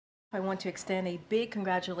I want to extend a big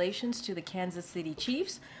congratulations to the Kansas City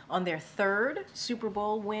Chiefs on their third Super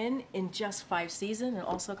Bowl win in just 5 seasons, and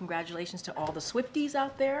also congratulations to all the Swifties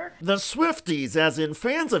out there. The Swifties, as in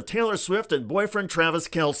fans of Taylor Swift and boyfriend Travis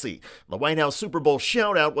Kelce. The White House Super Bowl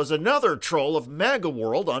shoutout was another troll of MAGA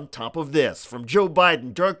world on top of this, from Joe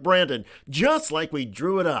Biden, Dark Brandon, just like we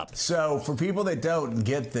drew it up. So for people that don't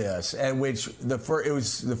get this, and which it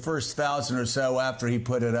was the first 1,000 or so after he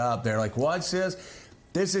put it up, they're like, what's this?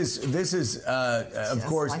 This is of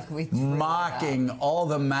course, like mocking all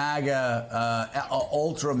the MAGA,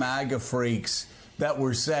 ultra MAGA freaks that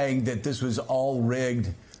were saying that this was all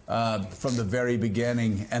rigged from the very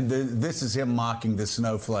beginning. And this is him mocking the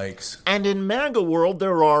snowflakes. And in MAGA world,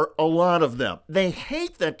 there are a lot of them. They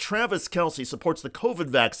hate that Travis Kelce supports the COVID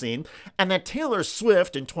vaccine and that Taylor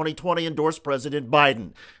Swift in 2020 endorsed President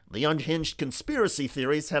Biden. The Unhinged conspiracy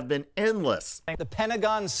theories have been endless. The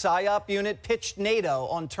Pentagon PSYOP unit pitched NATO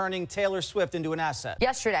on turning Taylor Swift into an asset.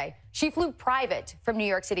 Yesterday, she flew private from New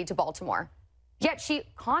York City to Baltimore. Yet she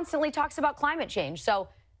constantly talks about climate change. So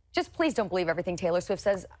just please don't believe everything Taylor Swift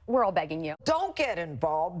says. We're all begging you. Don't get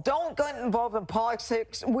involved. Don't get involved in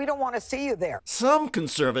politics. We don't want to see you there. Some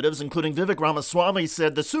conservatives, including Vivek Ramaswamy,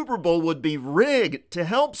 said the Super Bowl would be rigged to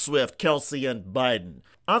help Swift, Kelce, and Biden.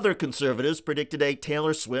 Other conservatives predicted a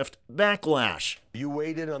Taylor Swift backlash. You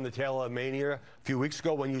weighed in on the Taylor mania a few weeks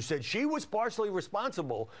ago when you said she was partially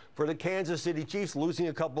responsible for the Kansas City Chiefs losing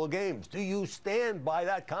a couple of games. Do you stand by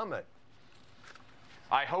that comment?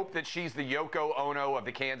 I hope that she's the Yoko Ono of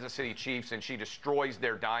the Kansas City Chiefs and she destroys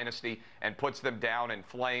their dynasty and puts them down in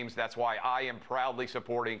flames. That's why I am proudly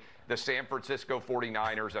supporting the San Francisco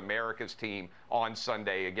 49ers, America's team, on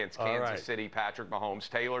Sunday against Kansas City, Patrick Mahomes,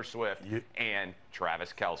 Taylor Swift, and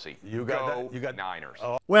Travis Kelce. You got Niners.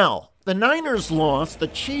 Well, the Niners lost, the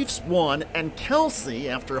Chiefs won, and Kelce,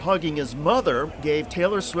 after hugging his mother, gave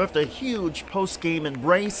Taylor Swift a huge post-game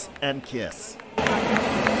embrace and kiss.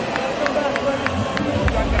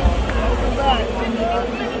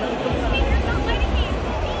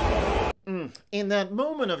 In that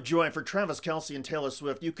moment of joy for Travis Kelce and Taylor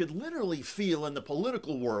Swift, you could literally feel in the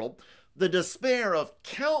political world the despair of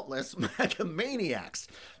countless MAGA maniacs.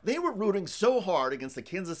 They were rooting so hard against the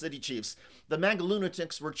Kansas City Chiefs, the MAGA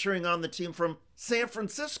lunatics were cheering on the team from San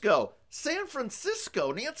Francisco. San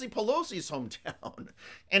Francisco, Nancy Pelosi's hometown.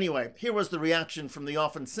 Anyway, here was the reaction from the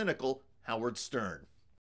often cynical Howard Stern.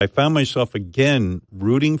 I found myself again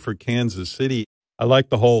rooting for Kansas City. I like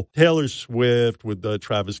the whole Taylor Swift with the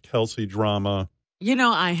Travis Kelce drama. You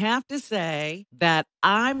know, I have to say that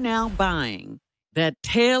I'm now buying that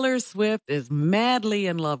Taylor Swift is madly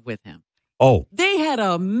in love with him. Oh. They had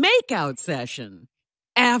a makeout session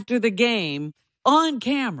after the game on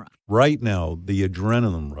camera. Right now, the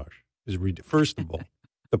adrenaline rush is first of all,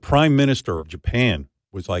 the Prime Minister of Japan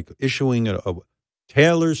was like issuing a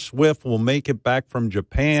Taylor Swift will make it back from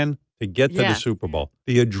Japan to get to the Super Bowl.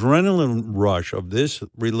 The adrenaline rush of this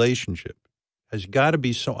relationship has got to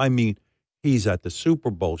be so. I mean, he's at the Super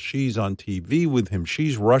Bowl. She's on TV with him.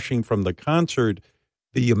 She's rushing from the concert.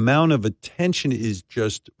 The amount of attention is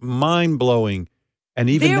just mind-blowing. And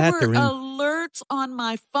even there were alerts on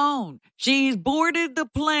my phone. She's boarded the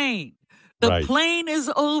plane. The plane is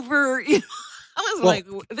over. I was like,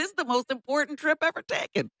 this is the most important trip ever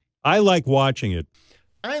taken. I like watching it.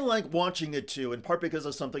 I like watching it too, in part because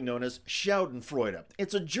of something known as Schadenfreude.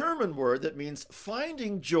 It's a German word that means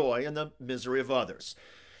finding joy in the misery of others.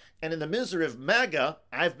 And in the misery of MAGA,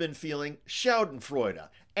 I've been feeling Schadenfreude.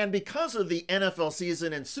 And because of the NFL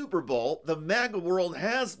season and Super Bowl, the MAGA world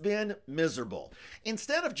has been miserable.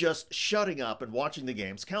 Instead of just shutting up and watching the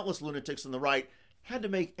games, countless lunatics on the right had to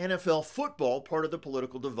make NFL football part of the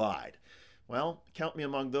political divide. Well, count me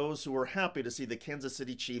among those who were happy to see the Kansas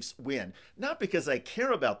City Chiefs win. Not because I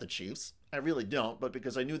care about the Chiefs, I really don't, but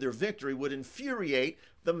because I knew their victory would infuriate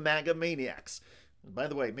the MAGA maniacs. And by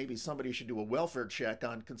the way, maybe somebody should do a welfare check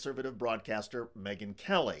on conservative broadcaster Megyn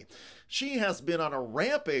Kelly. She has been on a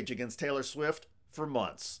rampage against Taylor Swift for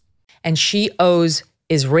months. And she owes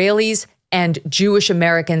Israelis and Jewish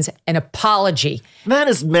Americans an apology. That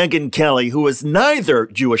is Megyn Kelly, who is neither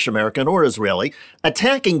Jewish American or Israeli,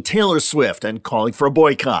 attacking Taylor Swift and calling for a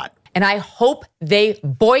boycott. And I hope they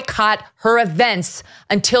boycott her events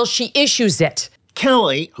until she issues it.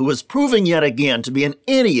 Kelly, who is proving yet again to be an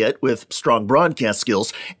idiot with strong broadcast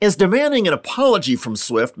skills, is demanding an apology from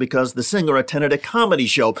Swift because the singer attended a comedy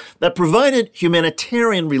show that provided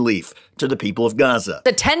humanitarian relief to the people of Gaza.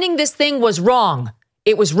 Attending this thing was wrong.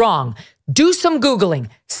 It was wrong. Do some Googling.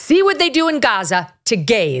 See what they do in Gaza to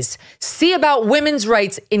gays. See about women's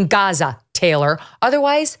rights in Gaza, Taylor.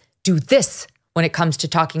 Otherwise, do this when it comes to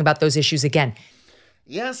talking about those issues again.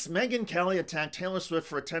 Yes, Megyn Kelly attacked Taylor Swift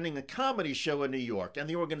for attending a comedy show in New York, and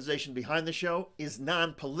the organization behind the show is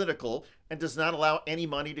non-political and does not allow any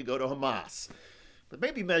money to go to Hamas. But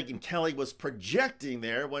maybe Megyn Kelly was projecting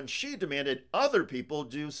there when she demanded other people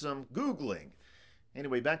do some Googling.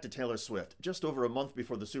 Anyway, back to Taylor Swift. Just over a month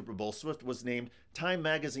before the Super Bowl, Swift was named Time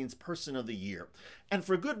Magazine's Person of the Year. And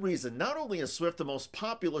for good reason. Not only is Swift the most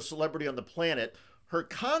popular celebrity on the planet, her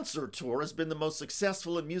concert tour has been the most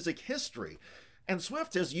successful in music history. And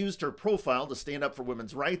Swift has used her profile to stand up for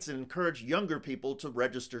women's rights and encourage younger people to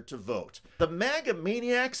register to vote. The MAGA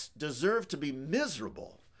maniacs deserve to be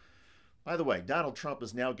miserable. By the way, Donald Trump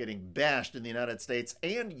is now getting bashed in the United States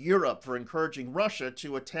and Europe for encouraging Russia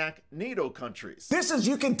to attack NATO countries.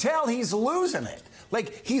 You can tell he's losing it.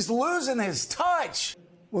 Like, he's losing his touch.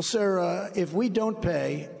 Well, sir, if we don't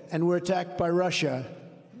pay and we're attacked by Russia,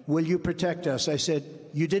 will you protect us? I said,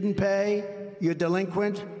 you didn't pay? You're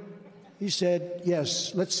delinquent? He said,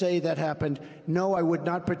 yes, let's say that happened. No, I would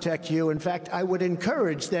not protect you. In fact, I would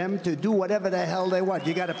encourage them to do whatever the hell they want.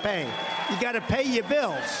 You got to pay. You got to pay your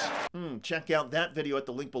bills. Check out that video at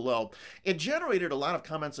the link below. It generated a lot of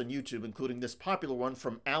comments on YouTube, including this popular one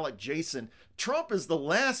from Alec Jason. Trump is the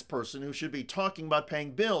last person who should be talking about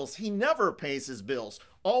paying bills. He never pays his bills,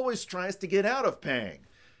 always tries to get out of paying.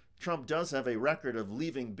 Trump does have a record of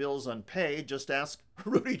leaving bills unpaid. Just ask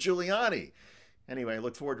Rudy Giuliani. Anyway, I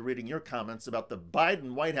look forward to reading your comments about the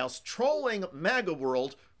Biden White House trolling MAGA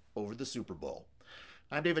world over the Super Bowl.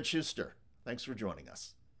 I'm David Shuster. Thanks for joining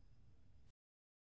us.